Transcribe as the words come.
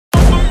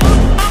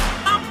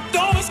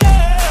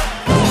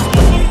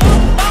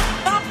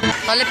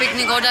साले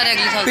picnic order है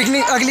अगले साल।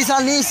 पिकनिक अगली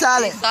साल नहीं, इस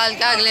साल है। साल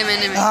क्या अगले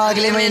महीने में? हाँ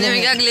अगले महीने में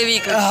क्या अगले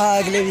वीक? हाँ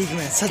अगले वीक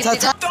में।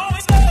 सच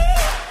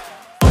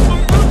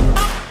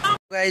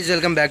guys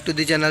welcome back to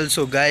the channel.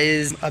 So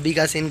guys अभी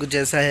का सीन कुछ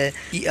ऐसा है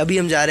कि अभी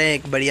हम जा रहे हैं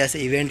एक बढ़िया से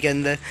इवेंट के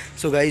अंदर।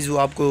 सो गाइज वो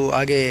आपको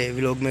आगे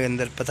व्लॉग में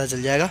अंदर पता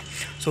चल जाएगा।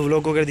 सो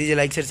व्लॉग को कर दीजिए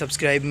लाइक शेयर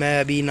सब्सक्राइब। मैं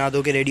अभी नहा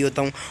धो के रेडी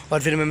होता हूँ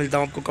और फिर मैं मिलता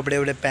हूँ आपको कपड़े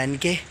वपड़े पहन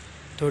के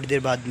थोड़ी देर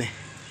बाद में।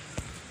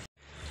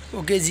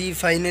 ओके जी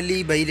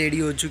फाइनली भाई रेडी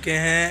हो चुके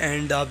हैं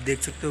एंड आप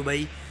देख सकते हो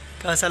भाई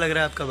कैसा लग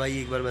रहा है आपका भाई,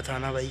 एक बार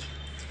बताना भाई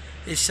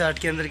इस शर्ट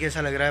के अंदर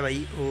कैसा लग रहा है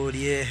भाई। और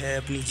ये है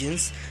अपनी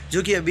जीन्स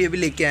जो कि अभी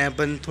लेके आए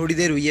अपन, थोड़ी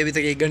देर हुई है, अभी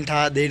तक 1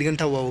 घंटा 1.5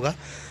 घंटा हुआ होगा।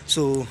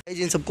 सो भाई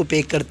इन सबको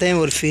पैक करते हैं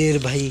और फिर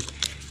भाई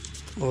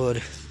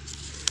और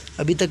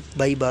अभी तक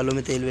भाई बालों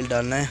में तेल वेल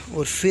डालना है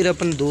और फिर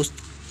अपन दोस्त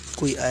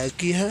कोई आया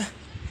की है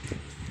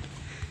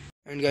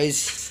एंड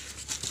गाइस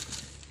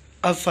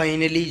अब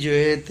फाइनली जो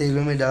है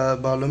तेलों में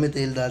बालों में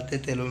तेल डालते,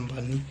 तेलों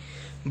में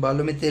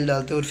बालों में तेल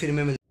डालते और फिर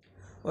मैं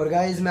और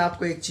गाइस मैं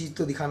आपको एक चीज़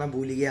तो दिखाना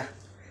भूल ही गया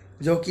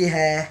जो कि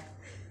है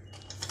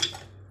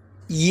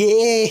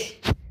ये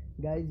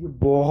गाइस, ये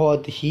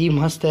बहुत ही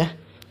मस्त है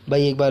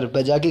भाई। एक बार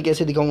बजा के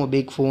कैसे दिखाऊँ, अब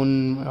एक फ़ोन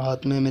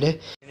हाथ में मेरे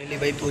फाइनली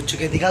भाई पहुंच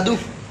चुके, दिखा दूँ?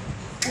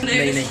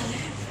 नहीं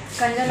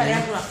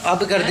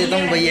अब कर देता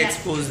हूँ भाई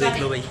एक्सपोज,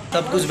 देख लो भाई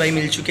सब कुछ भाई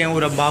मिल चुके हैं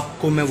और अब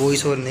आपको मैं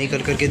वॉइस ओवर नहीं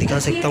कर करके दिखा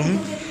सकता हूँ,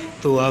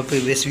 तो आप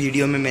इस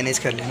वीडियो में मैनेज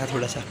कर लेना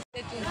थोड़ा सा।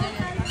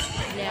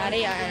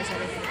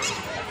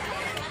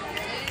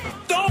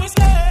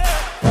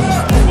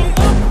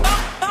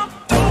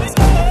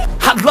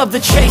 I love the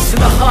chase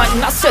and the hunt,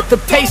 and I set the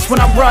pace when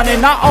I'm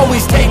running. I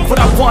always take what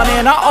I want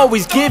and I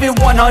always give it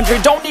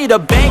 100. Don't need a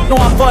bank, no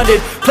I'm funded.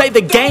 Play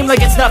the game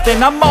like it's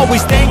nothing. I'm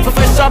always thankful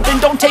for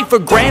something. Don't take for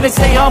granted,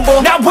 stay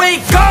humble. Now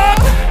wake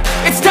up,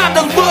 it's time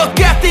to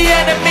look at the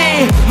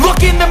enemy.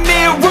 Look in the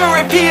mirror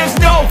if he is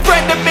no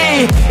friend to me.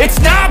 It's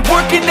not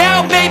working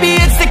out, maybe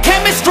it's the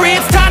chemistry.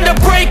 It's time to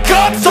break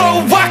up so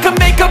I can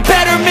make a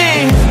better me.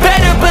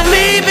 Better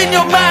believe in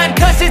your mind,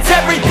 cause it's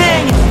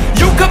everything.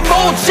 You can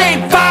mold,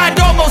 shape, find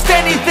almost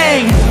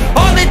anything.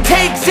 All it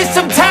takes is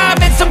some time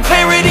and some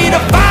clarity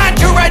to find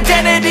your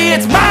identity.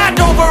 It's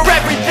mind over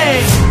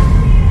everything.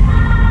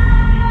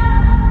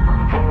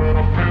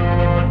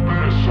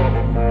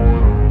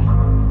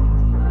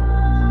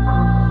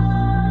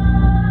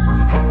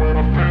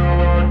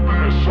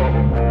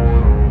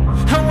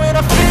 And when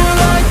I feel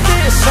like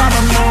this, I'm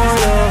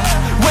immortal.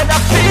 When I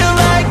feel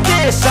like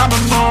this, I'm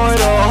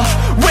immortal.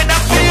 When I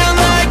feel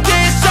like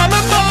this, I'm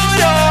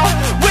immortal.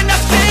 When I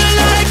feel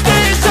like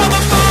this, I'm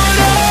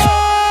immortal.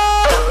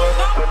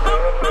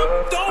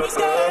 Don't be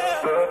scared,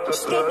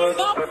 just give me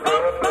up.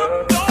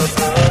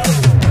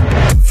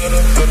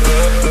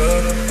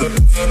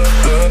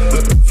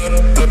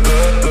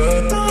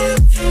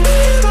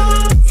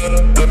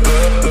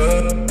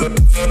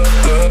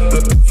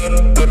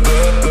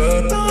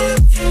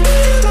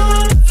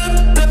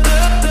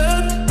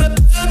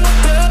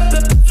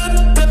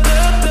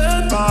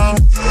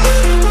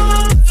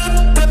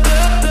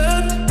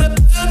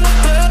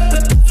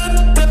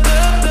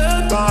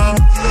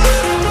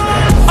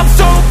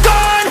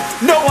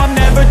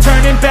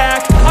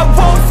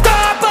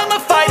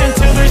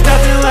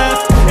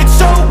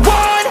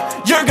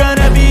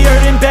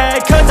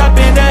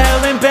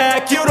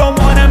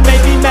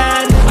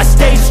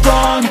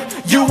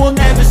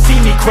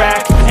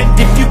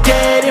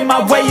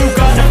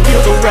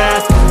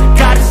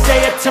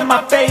 To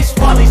my face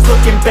while he's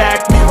looking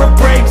back. Mirror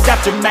breaks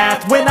after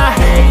math. When I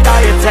hate,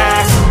 I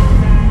attack.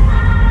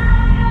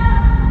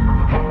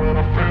 When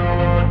I feel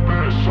like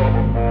this, I'm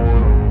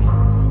immortal.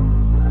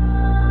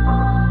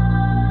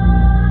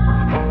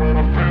 When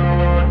I feel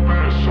like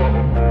this, I'm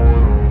immortal.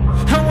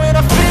 And when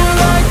I feel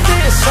like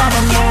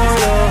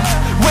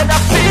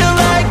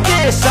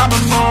this, I'm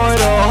immortal.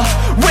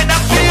 When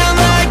I feel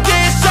like this, I'm immortal. When I feel like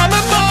this, I'm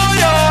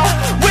immortal.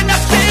 When I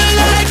feel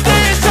like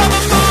this, I'm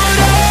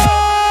immortal.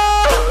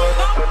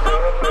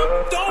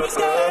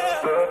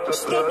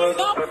 Just give me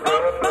up.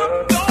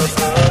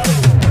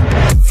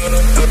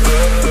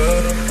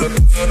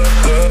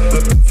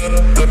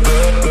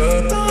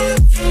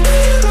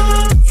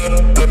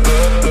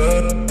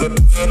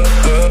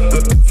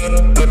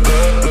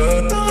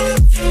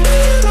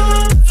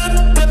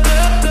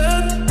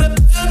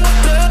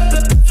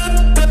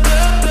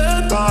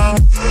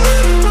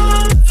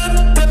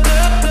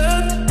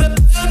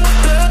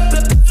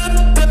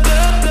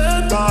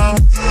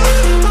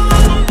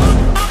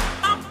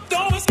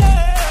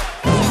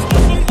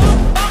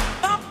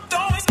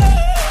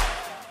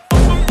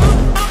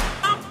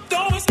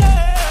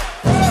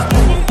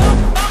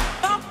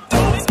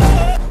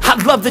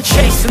 Love the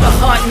chase and the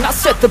hunt, and I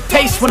set the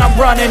pace when I'm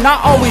running. I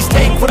always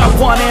take what I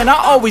want and I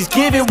always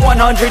give it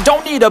 100.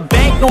 Don't need a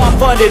bank, no I'm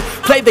funded.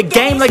 Play the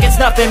game like it's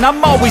nothing.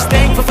 I'm always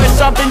thankful for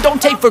something.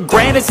 Don't take for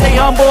granted, stay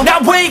humble.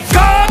 Now wake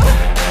up,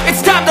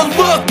 it's time to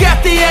look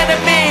at the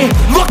enemy.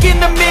 Look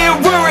in the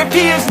mirror if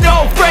he is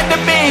no friend to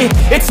me.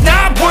 It's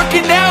not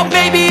working out,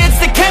 maybe it's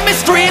the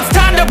chemistry. It's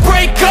time to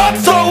break up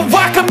so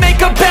I can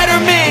make a better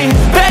me.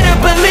 Better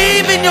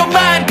believe in your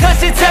mind,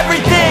 cause it's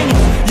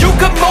everything.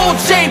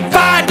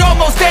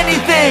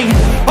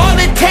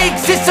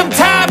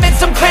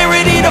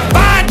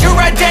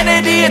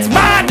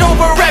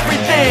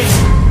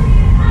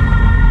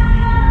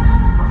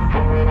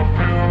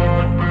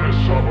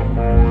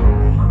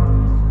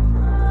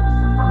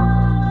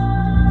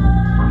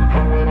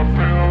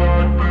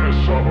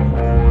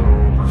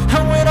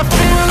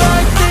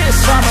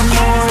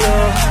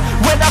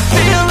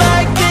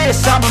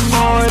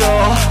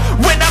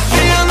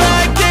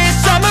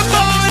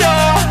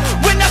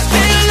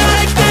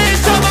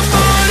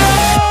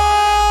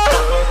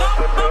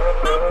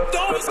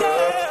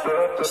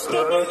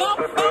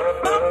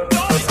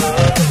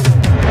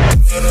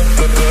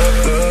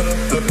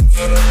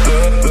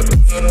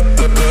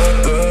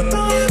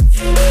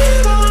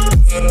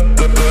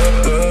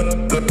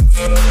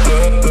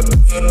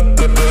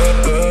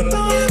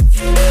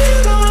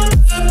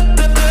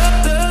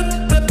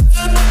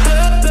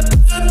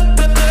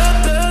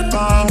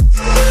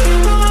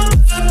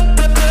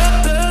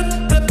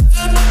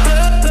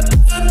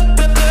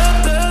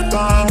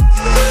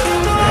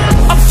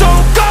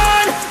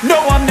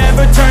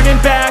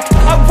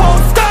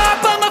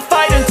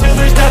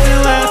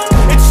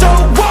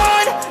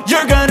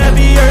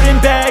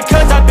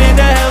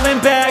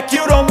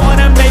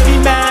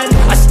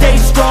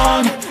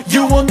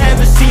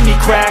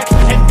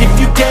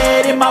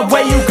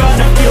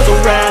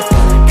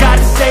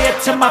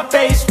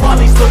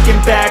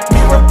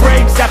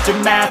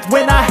 aftermath.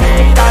 When I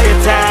hate, I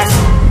attack.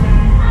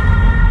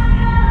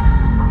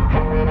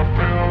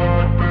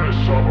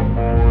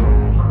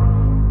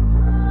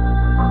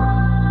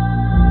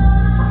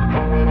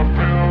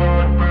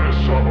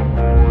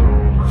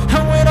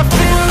 And when I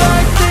feel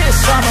like this,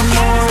 I'm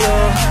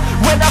immortal.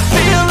 When I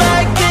feel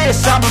like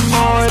this, I'm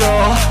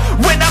immortal.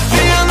 When I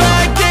feel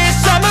like this,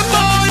 I'm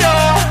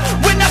immortal.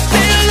 When I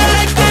feel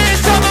like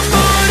this, I'm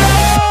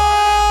immortal.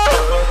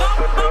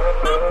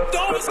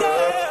 Don't be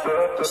scared.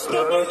 Just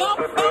let me know.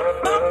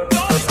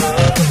 Don't be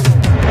scared.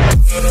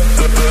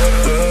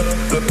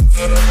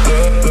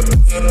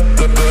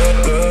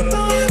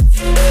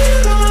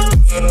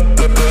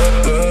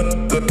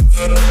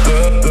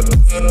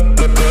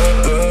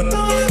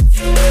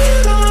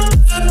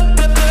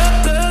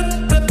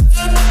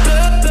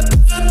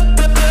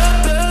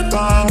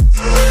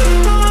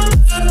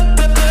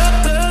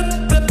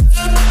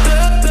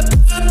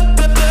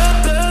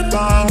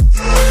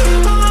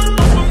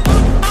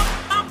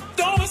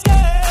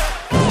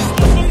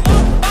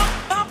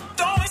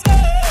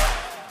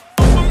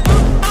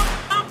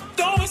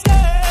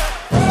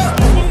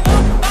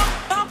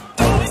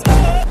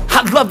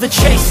 Love the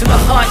chase and the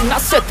hunt, and I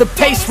set the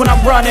pace when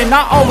I'm running.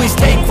 I always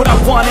take what I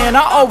want and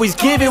I always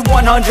give it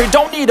 100.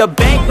 Don't need a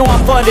bank, no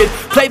I'm funded.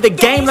 Play the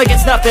game like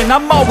it's nothing.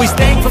 I'm always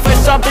thankful for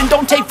something.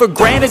 Don't take for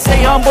granted,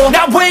 stay humble.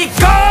 Now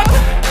wake up!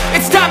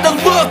 It's time to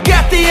look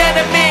at the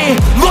enemy.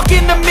 Look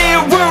in the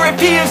mirror if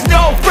he is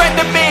no friend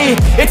to me.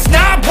 It's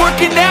not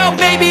working out,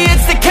 maybe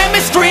it's the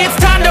chemistry. It's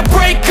time to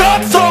break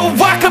up so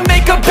I can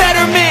make a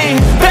better me.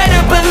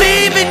 Better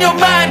believe in your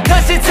mind,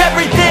 cause it's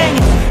everything.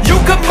 You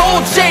can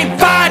mold, shape,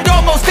 find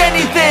almost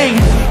anything.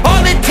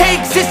 All it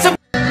takes is some.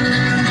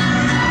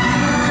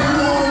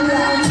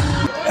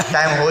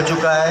 Time हो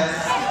चुका है,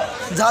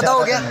 ज़्यादा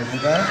हो गया।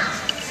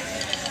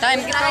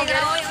 Time कितना हो गया?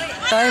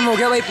 Time हो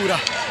गया भाई पूरा।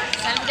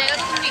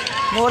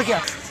 और क्या?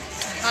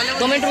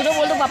 2 मिनट रुको,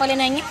 बोल दो पापा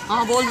लेने आएंगे।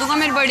 हाँ बोल दूंगा,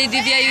 मेरी बड़ी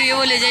दीदी आई हुई है,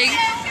 वो ले जाएगी।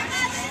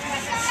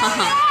 हाँ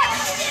हाँ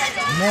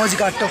मौज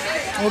काटो।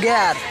 हो गया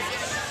यार,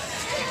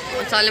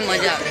 साले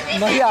मजा आ गया।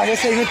 मजा आ गया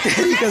सही में,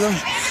 तेरी कसम।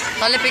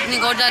 साले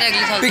पिकनिक और जा रहे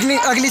अगले साल।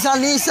 पिकनिक अगले साल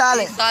नहीं, इस साल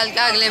है। साल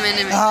क्या, अगले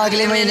महीने में। हाँ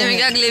अगले महीने में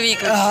क्या, अगले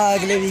वीक में। हाँ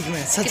अगले वीक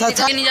में।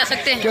 सच नहीं जा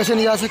सकते? कैसे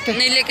नहीं जा सकते?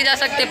 नहीं लेके जा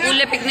सकते,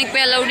 पूरे पिकनिक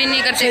पे अलाउड ही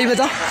नहीं करते। सही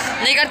बता।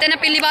 नहीं करते ना,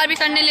 पिछली बार भी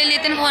संडे ले लिए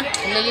थे फोन।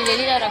 ले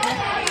ली जा रहा।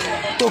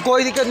 तो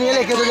कोई दिक्कत नहीं है,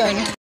 लेके तो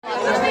जाएंगे।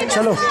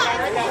 चलो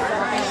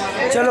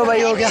चलो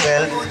भाई, हो गया।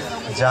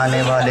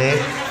 जाने वाले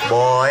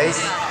बॉयज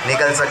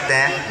निकल सकते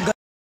हैं।